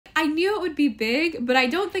I knew it would be big, but I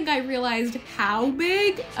don't think I realized how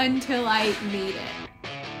big until I made it.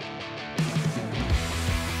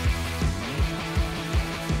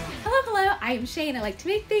 Hello, I am Shay and I like to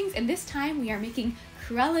make things, and this time we are making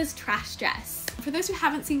Cruella's trash dress. For those who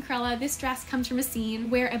haven't seen Cruella, this dress comes from a scene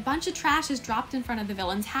where a bunch of trash is dropped in front of the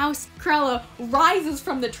villain's house. Cruella rises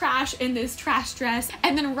from the trash in this trash dress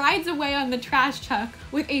and then rides away on the trash truck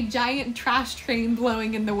with a giant trash train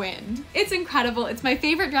blowing in the wind. It's incredible. It's my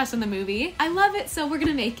favorite dress in the movie. I love it, so we're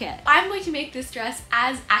gonna make it. I'm going to make this dress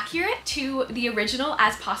as accurate to the original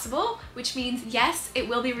as possible, which means yes, it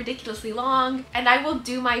will be ridiculously long, and I will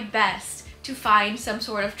do my best to find some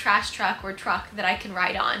sort of trash truck or truck that I can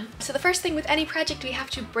ride on. So the first thing with any project, we have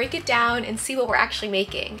to break it down and see what we're actually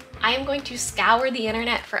making. I am going to scour the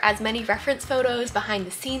internet for as many reference photos, behind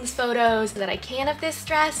the scenes photos that I can of this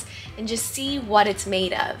dress and just see what it's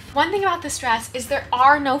made of. One thing about this dress is there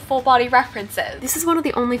are no full body references. This is one of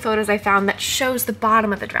the only photos I found that shows the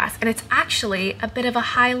bottom of the dress, and it's actually a bit of a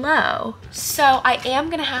high-low. So I am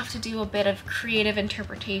gonna have to do a bit of creative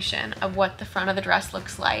interpretation of what the front of the dress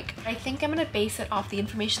looks like. I think I'm gonna base it off the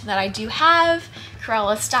information that I do have,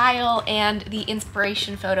 Cruella's style, and the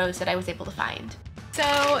inspiration photos that I was able to find.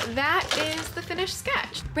 So that is the finished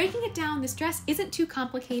sketch. Breaking it down, this dress isn't too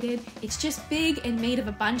complicated. It's just big and made of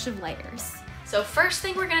a bunch of layers. So first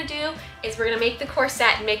thing we're gonna do is we're gonna make the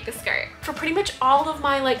corset and make the skirt. For pretty much all of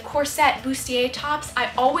my like corset bustier tops, I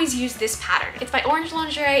always use this pattern. It's by Orange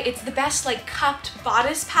Lingerie. It's the best like cupped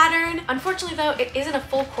bodice pattern. Unfortunately though, it isn't a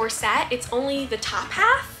full corset. It's only the top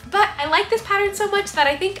half. But I like this pattern so much that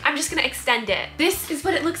I think I'm just gonna extend it. This is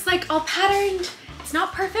what it looks like all patterned. It's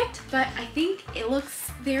not perfect, but I think it looks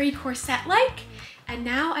very corset-like. And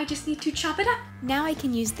now I just need to chop it up. Now I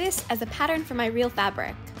can use this as a pattern for my real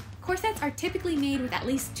fabric. Corsets are typically made with at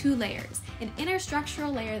least 2 layers, an inner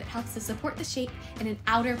structural layer that helps to support the shape and an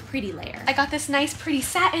outer pretty layer. I got this nice pretty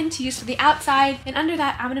satin to use for the outside, and under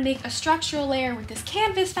that I'm gonna make a structural layer with this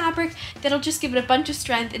canvas fabric that'll just give it a bunch of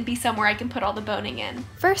strength and be somewhere I can put all the boning in.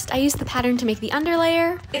 First, I used the pattern to make the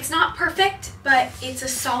underlayer. It's not perfect, but it's a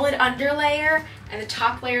solid underlayer, and the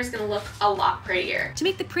top layer is gonna look a lot prettier. To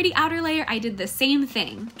make the pretty outer layer, I did the same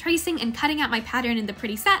thing, tracing and cutting out my pattern in the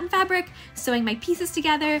pretty satin fabric, sewing my pieces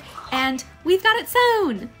together, and we've got it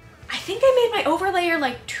sewn. I think I made my overlayer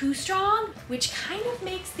like too strong, which kind of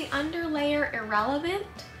makes the underlayer irrelevant.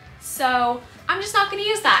 So I'm just not gonna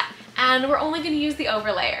use that. And we're only gonna use the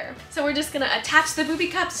overlayer. So we're just gonna attach the booby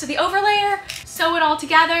cups to the overlayer, sew it all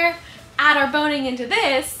together, add our boning into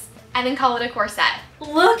this, and then call it a corset.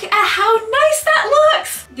 Look at how nice that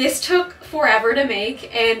looks! This took forever to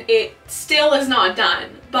make and it still is not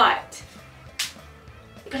done, but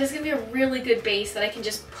it's gonna be a really good base that I can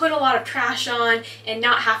just put a lot of trash on and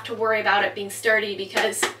not have to worry about it being sturdy,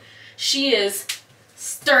 because she is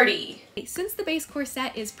sturdy. Since the base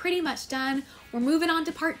corset is pretty much done, we're moving on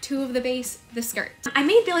to part 2 of the base, the skirt. I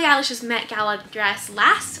made Billie Eilish's Met Gala dress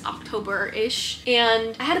last October-ish,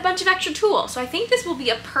 and I had a bunch of extra tools, so I think this will be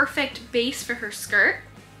a perfect base for her skirt.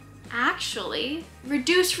 Actually,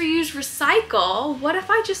 reduce, reuse, recycle. What if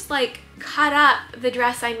I just like cut up the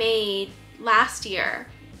dress I made last year?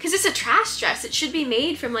 Because it's a trash dress, it should be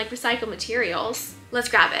made from like recycled materials. Let's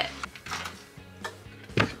grab it.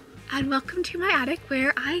 And welcome to my attic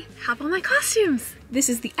where I have all my costumes. This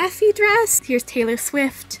is the Effie dress. Here's Taylor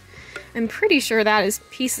Swift. I'm pretty sure that is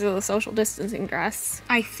pieces of the social distancing dress.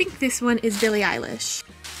 I think this one is Billie Eilish.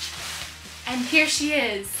 And here she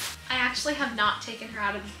is. I actually have not taken her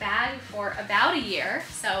out of the bag for about a year,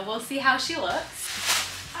 so we'll see how she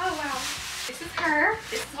looks. Oh wow. This is her.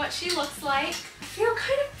 This is what she looks like. I feel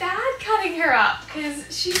kind of bad cutting her up because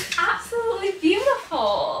she's absolutely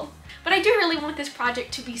beautiful. But I do really want this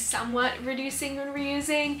project to be somewhat reducing and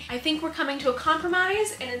reusing. I think we're coming to a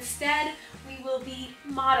compromise, and instead we will be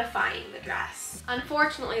modifying the dress.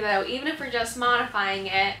 Unfortunately though, even if we're just modifying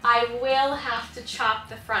it, I will have to chop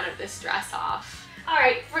the front of this dress off. All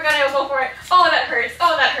right, we're gonna go for it. Oh, that hurts.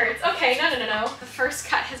 Oh, that hurts. Okay, no. The first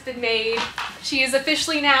cut has been made. She is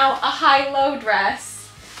officially now a high-low dress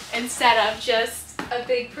instead of just a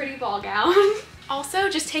big pretty ball gown. Also,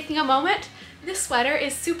 just taking a moment, this sweater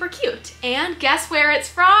is super cute. And guess where it's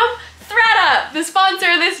from? ThredUp, the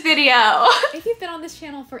sponsor of this video. If you've been on this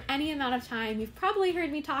channel for any amount of time, you've probably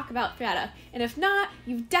heard me talk about ThredUp, and if not,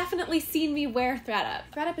 you've definitely seen me wear ThredUp.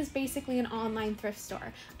 ThredUp is basically an online thrift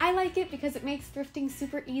store. I like it because it makes thrifting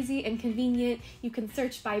super easy and convenient. You can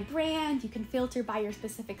search by brand, you can filter by your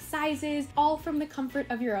specific sizes, all from the comfort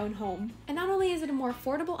of your own home. And not only is it a more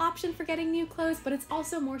affordable option for getting new clothes, but it's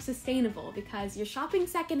also more sustainable because you're shopping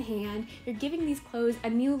secondhand, you're giving these clothes a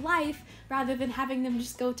new life rather than having them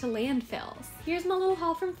just go to landfills. Here's my little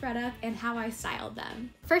haul from ThredUp and how I styled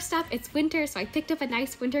them. First up, it's winter, so I picked up a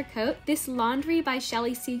nice winter coat. This Laundry by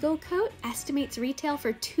Shelly Siegel coat estimates retail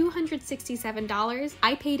for $267.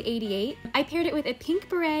 I paid $88. I paired it with a pink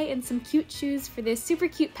beret and some cute shoes for this super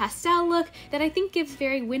cute pastel look that I think gives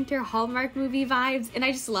very winter Hallmark movie vibes, and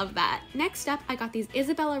I just love that. Next up, I got these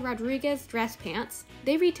Isabella Rodriguez dress pants.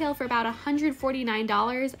 They retail for about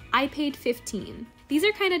 $149. I paid $15. These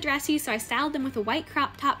are kind of dressy, so I styled them with a white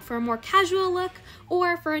crop top for a more casual look,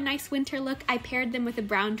 or for a nice winter look, I paired them with a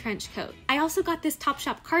brown trench coat. I also got this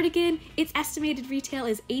Topshop cardigan. Its estimated retail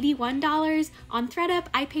is $81. On ThredUp,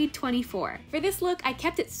 I paid $24. For this look, I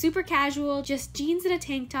kept it super casual, just jeans and a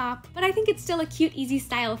tank top, but I think it's still a cute, easy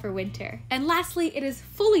style for winter. And lastly, it is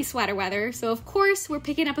fully sweater weather, so of course, we're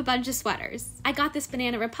picking up a bunch of sweaters. I got this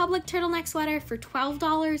Banana Republic turtleneck sweater for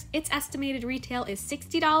 $12. Its estimated retail is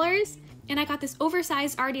 $60. And I got this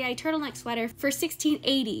oversized RDI turtleneck sweater for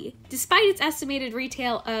 $16.80, despite its estimated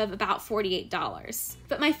retail of about $48.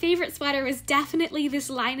 But my favorite sweater was definitely this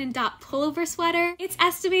line and dot pullover sweater. Its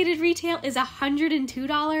estimated retail is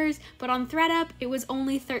 $102, but on ThredUp, it was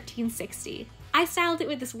only $13.60. I styled it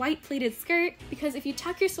with this white pleated skirt because if you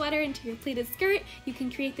tuck your sweater into your pleated skirt, you can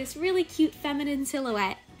create this really cute feminine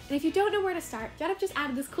silhouette. And if you don't know where to start, ThredUp just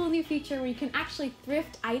added this cool new feature where you can actually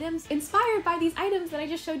thrift items inspired by these items that I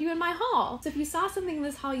just showed you in my haul. So if you saw something in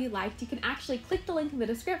this haul you liked, you can actually click the link in the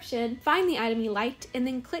description, find the item you liked, and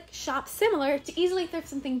then click Shop Similar to easily thrift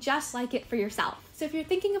something just like it for yourself. So if you're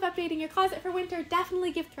thinking of updating your closet for winter,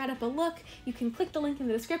 definitely give ThredUp a look. You can click the link in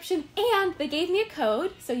the description, and they gave me a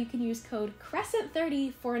code, so you can use code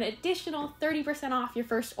Crescent30 for an additional 30% off your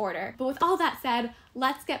first order. But with all that said,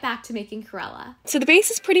 let's get back to making Cruella. So the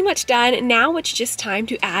base is pretty much done. Now it's just time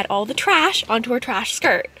to add all the trash onto her trash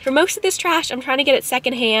skirt. For most of this trash, I'm trying to get it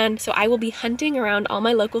secondhand, so I will be hunting around all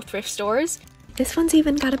my local thrift stores. This one's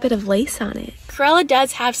even got a bit of lace on it. Cruella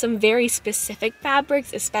does have some very specific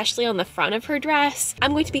fabrics, especially on the front of her dress.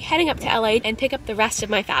 I'm going to be heading up to LA and pick up the rest of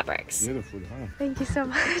my fabrics. Beautiful, huh? Thank you so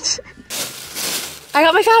much. I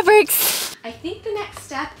got my fabrics! I think the next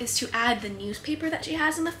step is to add the newspaper that she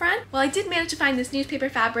has in the front. Well, I did manage to find this newspaper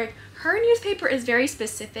fabric. Her newspaper is very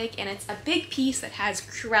specific, and it's a big piece that has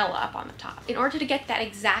Cruella up on the top. In order to get that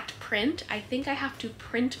exact print, I think I have to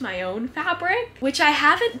print my own fabric, which I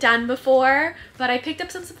haven't done before, but I picked up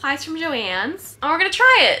some supplies from Joann's, and we're gonna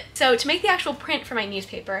try it. So to make the actual print for my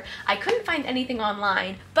newspaper, I couldn't find anything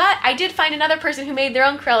online, but I did find another person who made their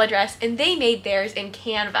own Cruella dress, and they made theirs in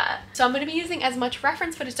Canva. So I'm gonna be using as much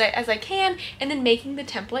reference footage as I can, and then making the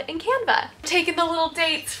template in Canva. Taking the little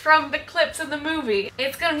dates from the clips in the movie.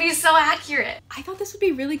 It's gonna be so accurate. I thought this would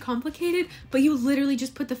be really complicated, but you literally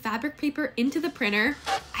just put the fabric paper into the printer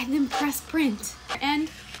and then press print. And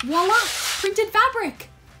voila, printed fabric.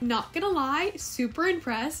 Not gonna lie, super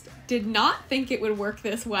impressed. Did not think it would work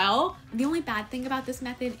this well. The only bad thing about this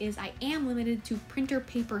method is I am limited to printer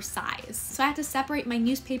paper size. So I have to separate my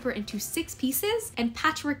newspaper into 6 pieces and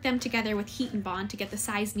patchwork them together with heat and bond to get the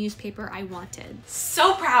size newspaper I wanted.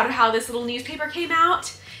 So proud of how this little newspaper came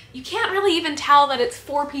out. You can't really even tell that it's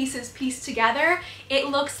 4 pieces pieced together. It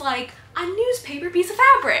looks like a newspaper piece of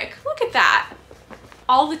fabric. Look at that.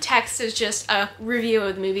 All the text is just a review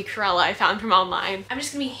of the movie Cruella I found from online. I'm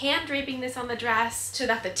just gonna be hand draping this on the dress so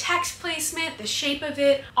that the text placement, the shape of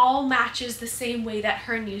it, all matches the same way that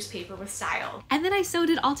her newspaper was styled. And then I sewed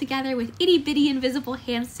it all together with itty bitty invisible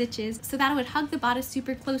hand stitches so that it would hug the bodice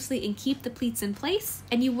super closely and keep the pleats in place,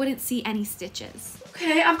 and you wouldn't see any stitches.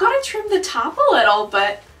 Okay, I've got to trim the top a little,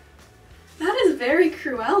 but that is very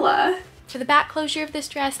Cruella. For the back closure of this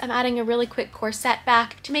dress, I'm adding a really quick corset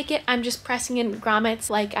back. To make it, I'm just pressing in grommets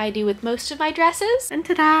like I do with most of my dresses. And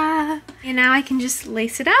ta-da! And now I can just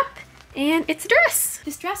lace it up, and it's a dress.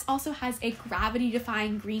 This dress also has a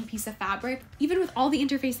gravity-defying green piece of fabric. Even with all the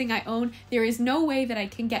interfacing I own, there is no way that I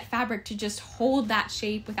can get fabric to just hold that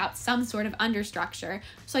shape without some sort of understructure.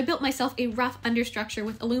 So I built myself a rough understructure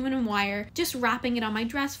with aluminum wire, just wrapping it on my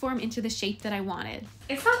dress form into the shape that I wanted.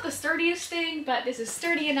 It's not the sturdiest thing, but this is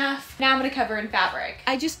sturdy enough. Now I'm gonna cover in fabric.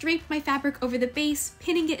 I just draped my fabric over the base,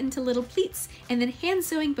 pinning it into little pleats, and then hand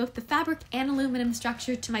sewing both the fabric and aluminum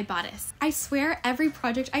structure to my bodice. I swear every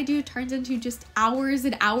project I do turns into just hours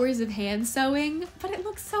and hours of hand sewing, but it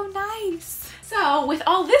looks so nice. So with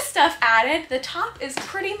all this stuff added, the top is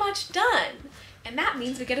pretty much done. And that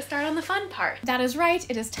means we get to start on the fun part. That is right,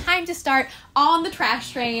 it is time to start on the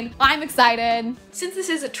trash train. I'm excited. Since this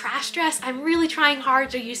is a trash dress, I'm really trying hard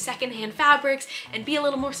to use secondhand fabrics and be a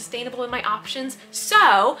little more sustainable in my options.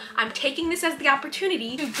 So I'm taking this as the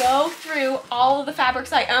opportunity to go through all of the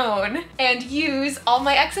fabrics I own and use all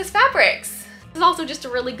my excess fabrics. This is also just a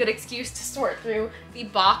really good excuse to sort through the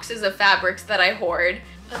boxes of fabrics that I hoard.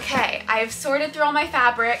 Okay, I've sorted through all my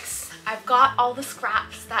fabrics. I've got all the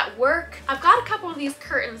scraps that work. I've got a couple of these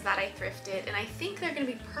curtains that I thrifted, and I think they're gonna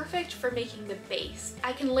be perfect for making the base.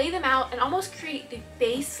 I can lay them out and almost create the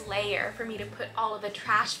base layer for me to put all of the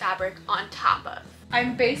trash fabric on top of.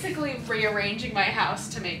 I'm basically rearranging my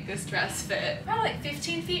house to make this dress fit. Probably like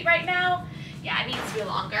 15 feet right now. Yeah, it needs to be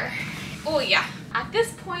longer. Oh yeah. At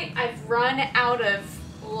this point, I've run out of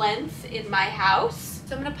length in my house.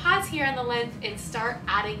 So I'm gonna pause here on the length and start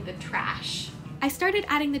adding the trash. I started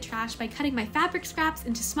adding the trash by cutting my fabric scraps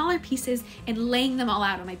into smaller pieces and laying them all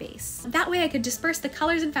out on my base. That way I could disperse the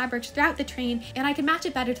colors and fabrics throughout the train, and I could match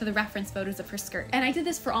it better to the reference photos of her skirt. And I did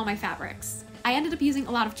this for all my fabrics. I ended up using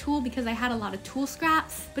a lot of tulle because I had a lot of tulle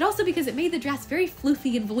scraps, but also because it made the dress very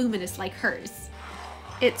floofy and voluminous like hers.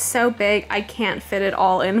 It's so big, I can't fit it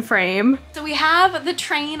all in frame. So we have the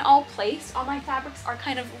train all placed. All my fabrics are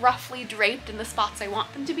kind of roughly draped in the spots I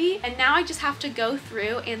want them to be. And now I just have to go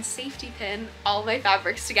through and safety pin all my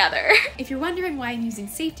fabrics together. If you're wondering why I'm using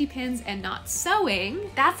safety pins and not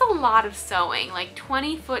sewing, that's a lot of sewing, like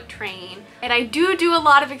 20-foot train. And I do a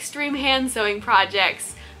lot of extreme hand sewing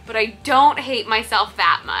projects, but I don't hate myself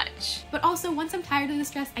that much. But also, once I'm tired of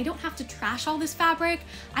this dress, I don't have to trash all this fabric.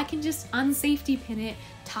 I can just unsafety pin it,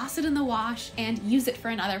 toss it in the wash, and use it for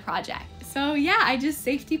another project. So yeah, I just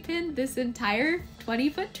safety pinned this entire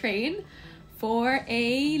 20-foot train for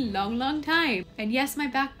a long time. And yes, my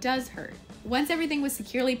back does hurt. Once everything was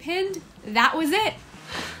securely pinned, that was it.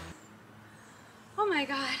 Oh my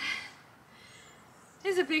God,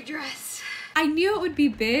 this is a big dress. I knew it would be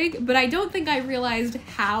big, but I don't think I realized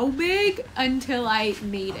how big until I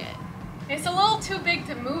made it. It's a little too big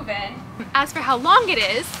to move in. As for how long it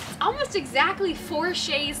is, it's almost exactly 4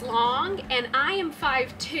 shays long, and I am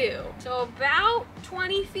 5'2", so about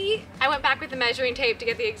 20 feet. I went back with the measuring tape to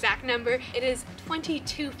get the exact number. It is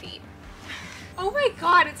 22 feet. Oh my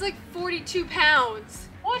God, it's like 42 pounds.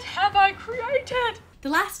 What have I created? The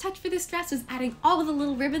last touch for this dress was adding all of the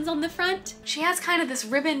little ribbons on the front. She has kind of this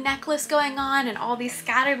ribbon necklace going on and all these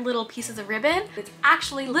scattered little pieces of ribbon. It's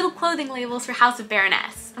actually little clothing labels for House of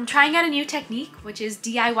Baroness. I'm trying out a new technique, which is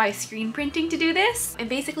DIY screen printing to do this. And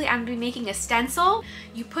basically I'm gonna be making a stencil.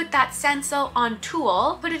 You put that stencil on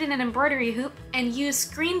tulle, put it in an embroidery hoop, and use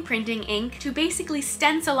screen printing ink to basically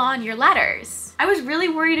stencil on your letters. I was really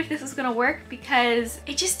worried if this was gonna work because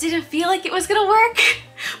it just didn't feel like it was gonna work,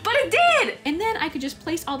 but it did! And then I could just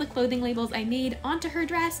place all the clothing labels I made onto her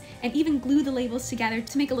dress and even glue the labels together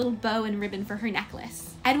to make a little bow and ribbon for her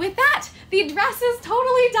necklace. And with that, the dress is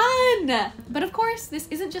totally done! But of course, this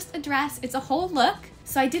isn't just a dress, it's a whole look.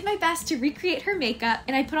 So I did my best to recreate her makeup,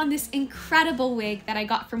 and I put on this incredible wig that I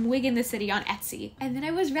got from Wig in the City on Etsy. And then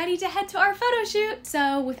I was ready to head to our photo shoot.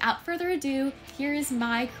 So without further ado, here is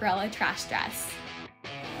my Cruella trash dress.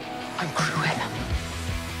 I'm Cruella.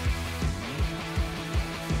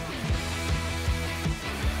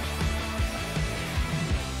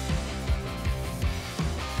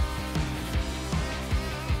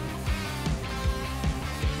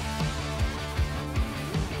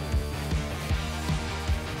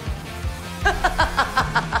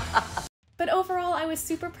 But overall, I was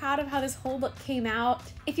super proud of how this whole look came out.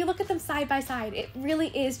 If you look at them side by side, it really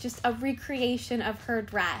is just a recreation of her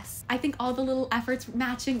dress. I think all the little efforts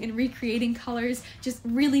matching and recreating colors just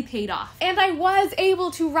really paid off. And I was able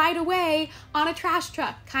to ride away on a trash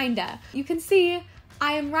truck, kinda. You can see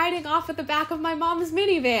I am riding off at the back of my mom's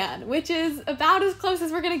minivan, which is about as close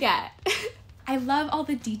as we're gonna get. I love all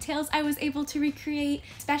the details I was able to recreate,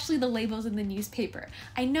 especially the labels in the newspaper.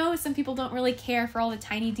 I know some people don't really care for all the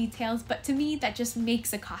tiny details, but to me, that just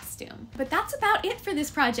makes a costume. But that's about it for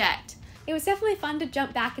this project. It was definitely fun to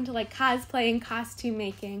jump back into like cosplay and costume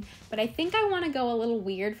making, but I think I want to go a little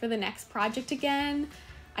weird for the next project again.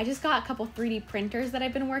 I just got a couple 3D printers that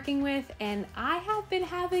I've been working with, and I have been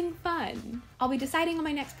having fun. I'll be deciding on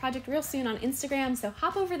my next project real soon on Instagram, so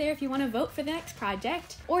hop over there if you want to vote for the next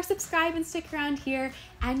project, or subscribe and stick around here,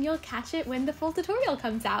 and you'll catch it when the full tutorial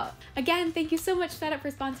comes out. Again, thank you so much FedUp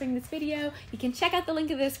for sponsoring this video. You can check out the link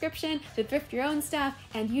in the description to thrift your own stuff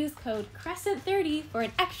and use code Crescent30 for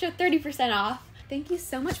an extra 30% off. Thank you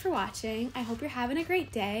so much for watching. I hope you're having a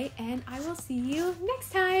great day, and I will see you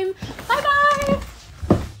next time. Bye bye!